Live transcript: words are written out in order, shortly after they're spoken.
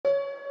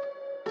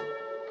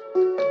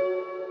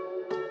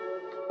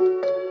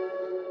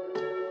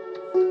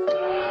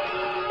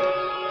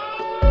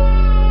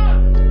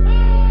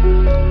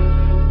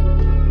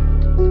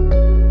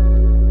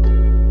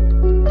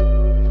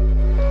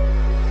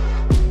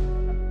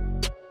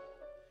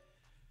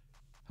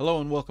Hello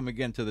and welcome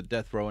again to the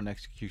Death Row and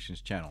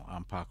Executions channel.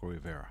 I'm Paco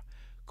Rivera.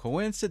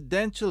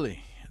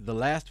 Coincidentally, the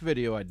last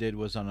video I did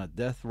was on a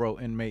death row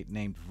inmate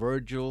named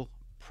Virgil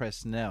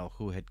Presnell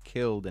who had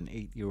killed an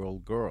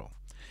 8-year-old girl.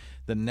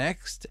 The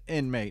next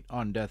inmate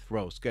on death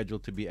row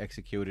scheduled to be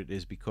executed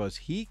is because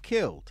he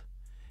killed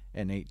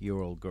an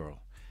 8-year-old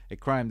girl, a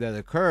crime that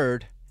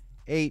occurred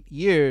 8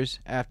 years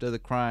after the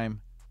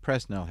crime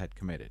Presnell had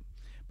committed.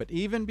 But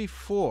even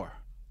before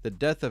the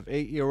death of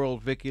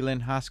 8-year-old Vicki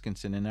Lynne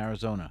Hoskinson in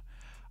Arizona,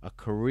 a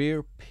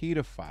career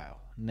pedophile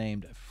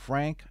named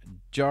Frank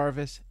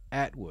Jarvis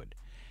Atwood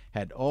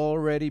had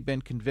already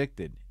been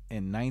convicted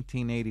in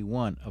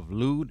 1981 of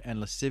lewd and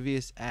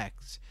lascivious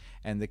acts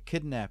and the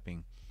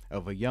kidnapping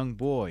of a young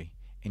boy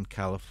in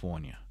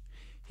California.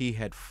 He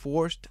had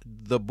forced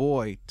the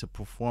boy to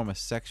perform a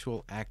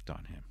sexual act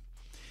on him.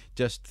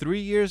 Just 3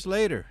 years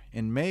later,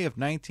 in May of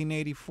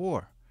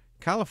 1984,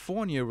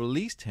 California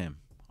released him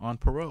on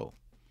parole.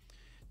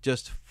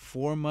 Just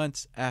 4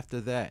 months after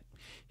that,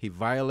 he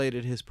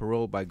violated his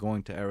parole by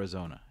going to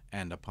Arizona,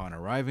 and upon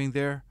arriving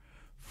there,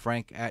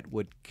 Frank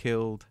Atwood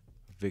killed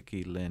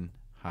Vicki Lynne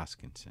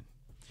Hoskinson.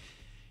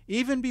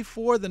 Even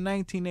before the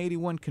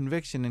 1981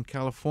 conviction in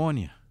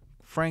California,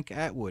 Frank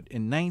Atwood,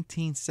 in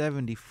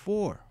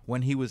 1974,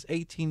 when he was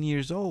 18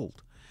 years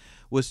old,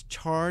 was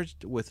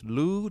charged with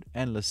lewd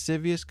and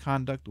lascivious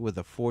conduct with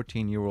a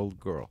 14-year-old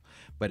girl.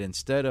 But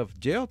instead of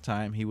jail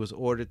time, he was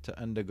ordered to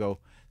undergo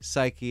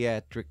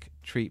psychiatric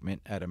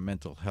treatment at a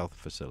mental health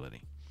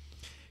facility.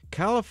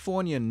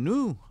 California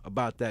knew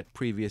about that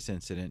previous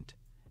incident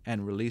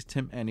and released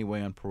him anyway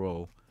on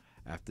parole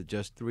after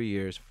just 3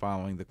 years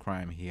following the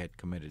crime he had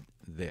committed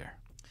there.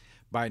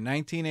 By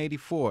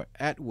 1984,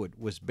 Atwood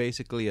was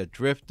basically a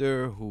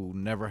drifter who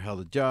never held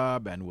a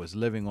job and was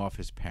living off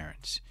his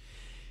parents.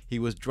 He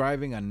was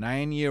driving a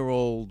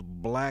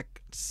 9-year-old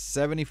black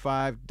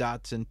 75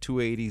 Datsun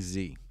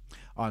 280Z.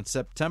 On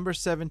September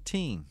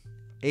 17,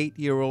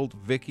 8-year-old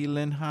Vicki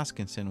Lynne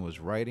Hoskinson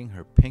was riding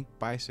her pink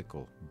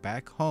bicycle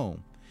back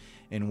home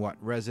in what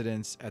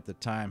residents at the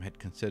time had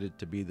considered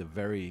to be the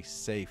very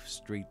safe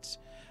streets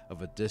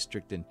of a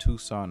district in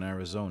Tucson,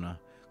 Arizona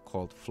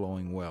called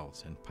Flowing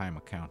Wells in Pima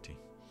County.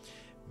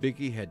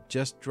 Vicki had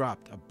just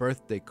dropped a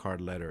birthday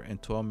card letter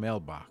into a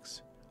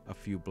mailbox a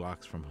few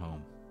blocks from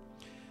home.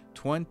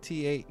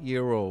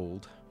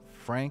 28-year-old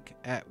Frank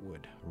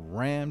Atwood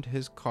rammed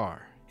his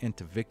car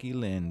into Vicki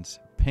Lynne's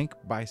pink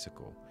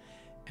bicycle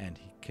and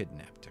he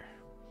kidnapped her.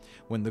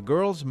 When the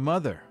girl's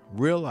mother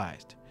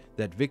realized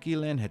that Vicki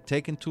Lynne had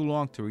taken too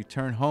long to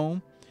return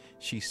home,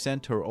 she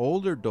sent her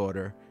older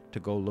daughter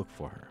to go look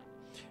for her.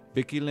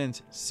 Vicki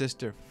Lynne's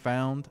sister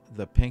found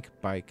the pink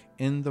bike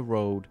in the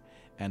road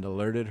and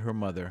alerted her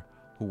mother,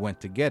 who went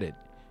to get it.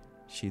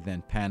 She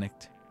then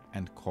panicked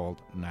and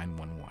called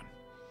 911.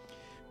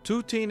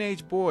 Two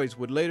teenage boys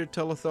would later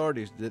tell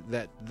authorities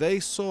that they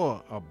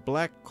saw a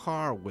black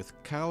car with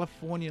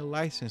California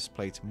license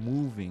plates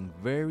moving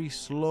very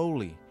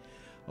slowly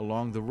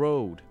along the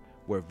road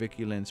where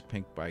Vicki Lynne's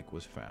pink bike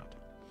was found.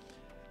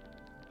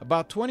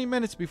 About 20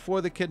 minutes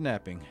before the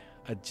kidnapping,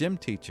 a gym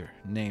teacher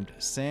named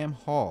Sam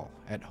Hall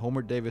at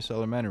Homer Davis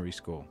Elementary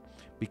School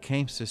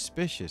became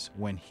suspicious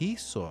when he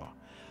saw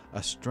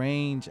a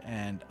strange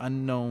and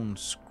unknown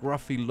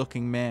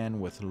scruffy-looking man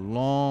with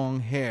long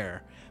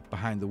hair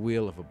behind the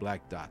wheel of a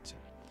black Datsun,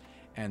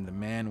 and the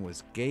man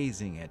was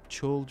gazing at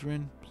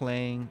children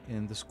playing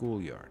in the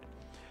schoolyard.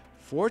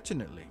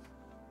 Fortunately,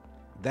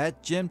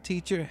 that gym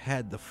teacher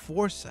had the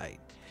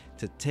foresight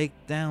to take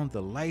down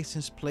the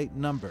license plate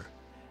number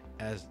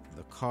as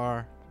the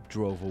car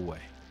drove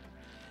away.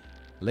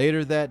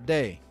 Later that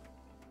day,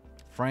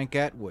 Frank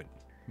Atwood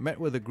met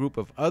with a group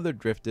of other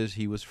drifters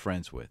he was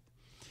friends with.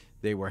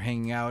 They were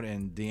hanging out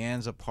in De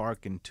Anza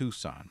Park in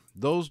Tucson.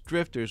 Those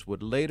drifters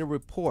would later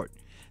report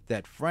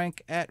that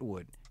Frank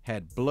Atwood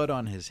had blood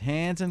on his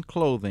hands and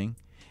clothing,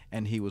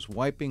 and he was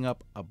wiping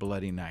up a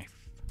bloody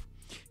knife.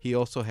 He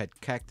also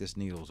had cactus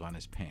needles on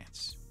his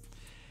pants.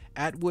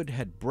 Atwood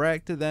had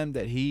bragged to them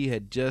that he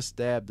had just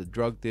stabbed a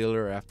drug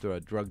dealer after a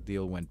drug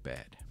deal went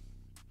bad.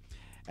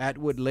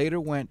 Atwood later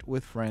went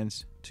with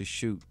friends to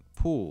shoot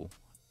pool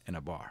in a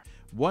bar.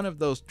 One of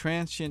those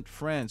transient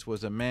friends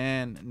was a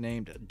man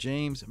named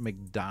James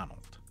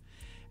McDonald.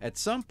 At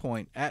some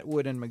point,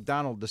 Atwood and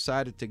McDonald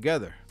decided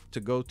together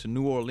to go to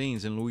New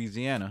Orleans in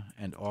Louisiana,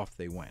 and off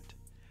they went.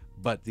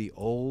 But the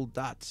old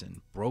Datsun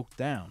broke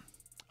down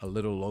a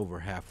little over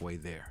halfway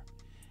there,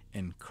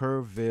 in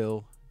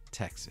Kerrville,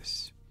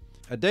 Texas.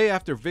 A day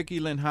after Vicki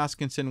Lynne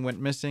Hoskinson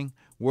went missing,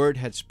 word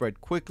had spread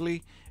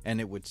quickly,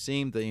 and it would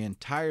seem the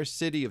entire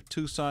city of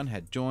Tucson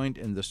had joined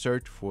in the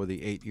search for the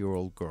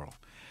 8-year-old girl.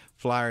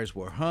 Flyers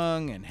were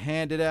hung and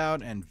handed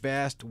out, and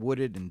vast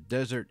wooded and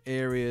desert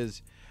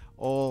areas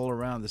all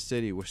around the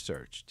city were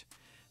searched.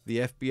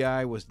 The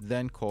FBI was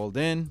then called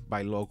in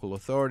by local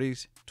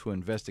authorities to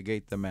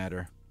investigate the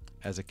matter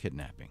as a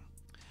kidnapping.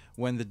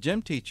 When the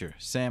gym teacher,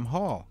 Sam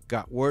Hall,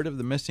 got word of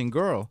the missing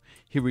girl,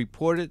 he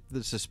reported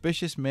the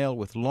suspicious male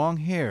with long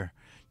hair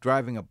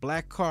driving a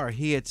black car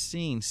he had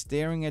seen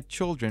staring at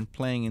children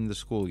playing in the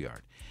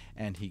schoolyard.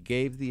 and he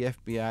gave the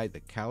FBI the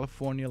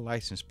California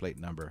license plate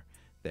number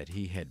that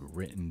he had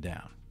written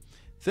down.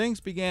 Things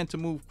began to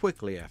move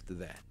quickly after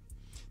that.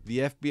 The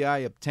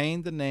FBI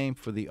obtained the name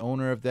for the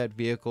owner of that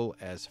vehicle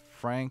as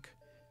Frank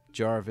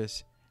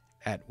Jarvis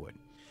Atwood.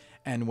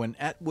 And when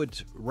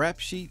Atwood's rap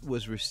sheet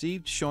was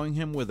received showing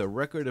him with a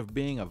record of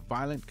being a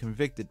violent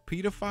convicted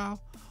pedophile,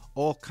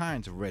 all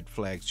kinds of red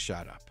flags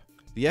shot up.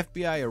 The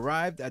FBI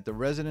arrived at the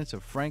residence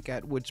of Frank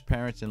Atwood's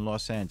parents in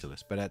Los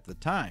Angeles, but at the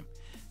time,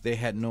 they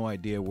had no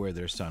idea where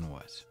their son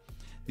was.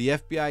 The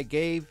FBI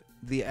gave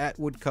the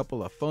Atwood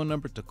couple a phone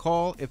number to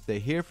call if they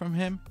hear from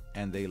him,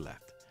 and they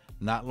left.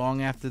 Not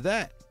long after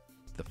that,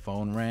 the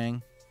phone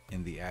rang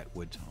in the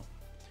Atwood's home.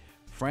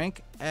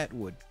 Frank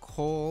Atwood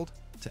called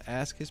to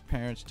ask his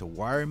parents to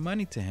wire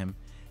money to him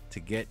to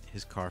get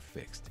his car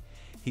fixed.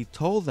 He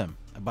told them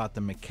about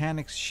the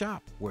mechanic's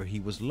shop where he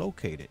was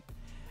located.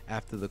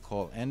 After the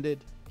call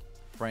ended,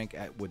 Frank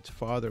Atwood's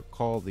father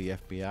called the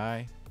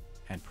FBI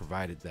and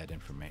provided that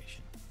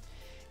information.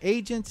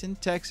 Agents in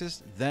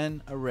Texas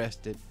then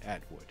arrested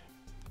Atwood.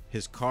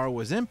 His car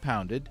was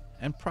impounded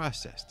and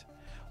processed.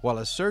 While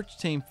a search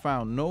team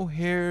found no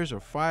hairs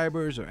or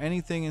fibers or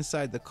anything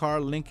inside the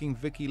car linking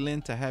Vicki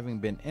Lynn to having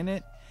been in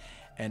it,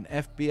 an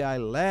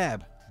FBI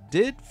lab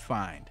did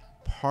find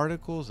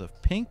particles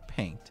of pink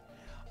paint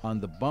on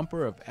the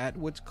bumper of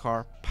Atwood's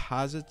car,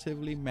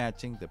 positively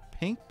matching the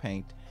pink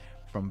paint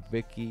from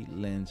Vicki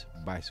Lynn's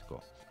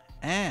bicycle,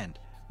 and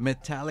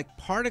metallic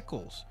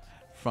particles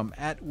from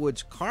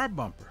Atwood's car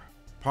bumper.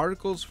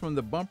 Particles from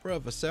the bumper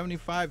of a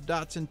 75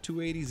 Datsun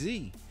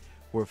 280Z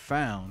were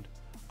found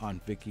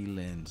on Vicki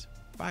Lynn's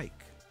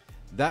bike.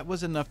 That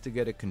was enough to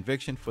get a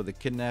conviction for the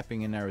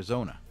kidnapping in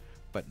Arizona,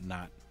 but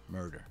not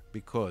murder,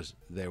 because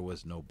there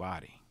was no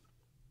body.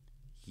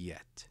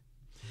 Yet.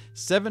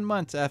 7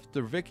 months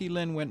after Vicki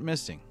Lynn went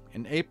missing,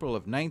 in April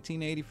of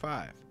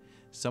 1985,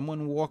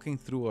 someone walking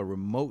through a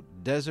remote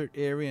desert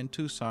area in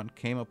Tucson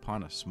came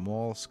upon a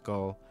small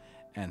skull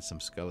and some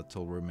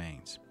skeletal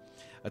remains.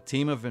 A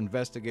team of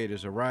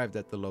investigators arrived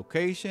at the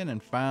location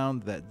and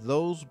found that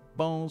those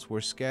bones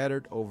were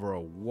scattered over a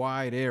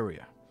wide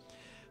area,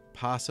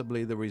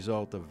 possibly the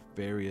result of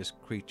various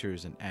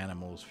creatures and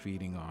animals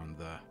feeding on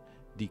the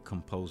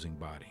decomposing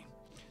body.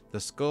 The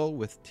skull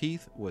with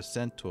teeth was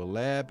sent to a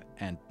lab,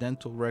 and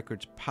dental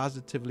records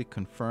positively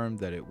confirmed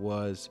that it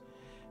was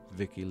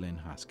Vicki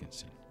Lynne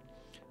Hoskinson.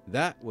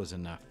 That was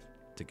enough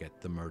to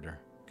get the murder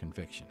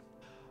conviction.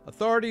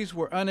 Authorities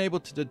were unable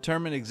to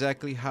determine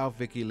exactly how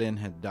Vicki Lynn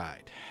had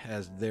died,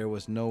 as there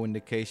was no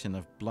indication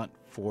of blunt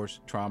force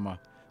trauma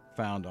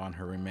found on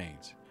her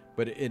remains.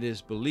 But it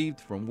is believed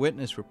from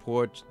witness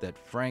reports that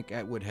Frank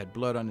Atwood had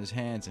blood on his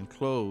hands and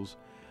clothes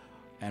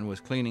and was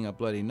cleaning a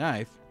bloody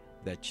knife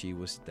that she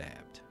was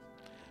stabbed.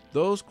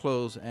 Those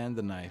clothes and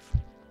the knife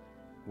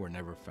were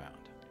never found.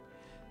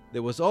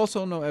 There was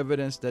also no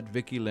evidence that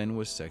Vicki Lynn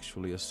was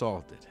sexually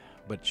assaulted,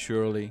 but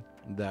surely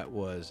that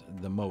was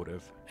the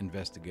motive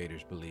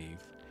investigators believe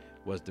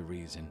was the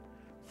reason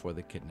for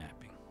the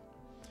kidnapping.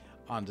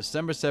 On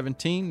December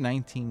 17,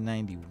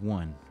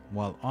 1991,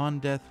 while on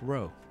death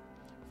row,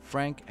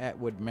 Frank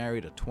Atwood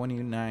married a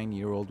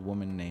 29-year-old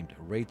woman named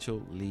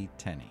Rachel Lee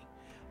Tenney,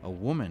 a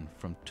woman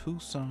from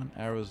Tucson,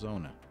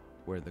 Arizona,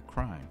 where the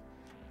crime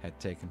had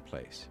taken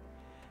place.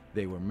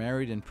 They were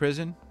married in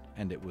prison,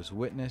 and it was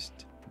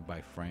witnessed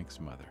by Frank's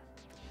mother.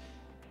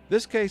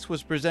 This case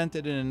was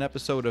presented in an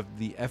episode of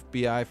the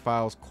FBI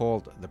Files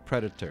called The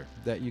Predator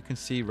that you can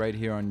see right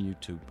here on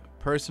YouTube.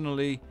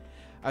 Personally,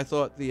 I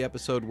thought the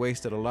episode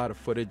wasted a lot of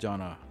footage on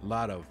a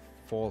lot of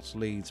false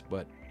leads,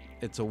 but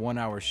it's a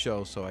 1-hour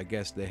show, so I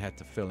guess they had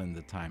to fill in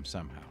the time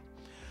somehow.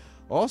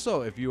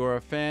 Also, if you are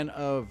a fan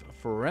of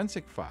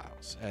Forensic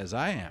Files, as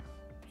I am,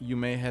 you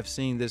may have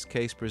seen this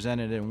case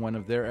presented in one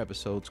of their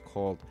episodes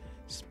called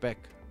Speck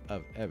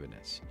of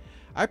Evidence.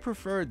 I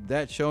preferred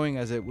that showing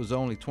as it was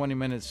only 20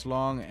 minutes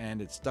long and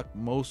it stuck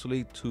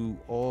mostly to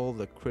all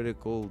the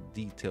critical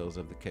details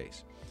of the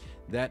case.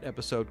 That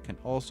episode can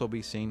also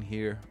be seen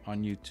here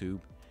on YouTube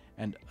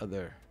and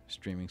other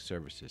streaming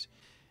services.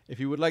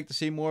 If you would like to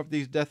see more of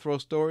these death row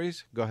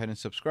stories, go ahead and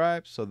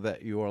subscribe so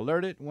that you are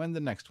alerted when the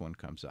next one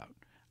comes out.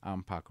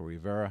 I'm Paco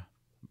Rivera.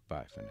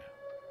 Bye for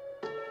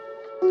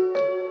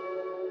now.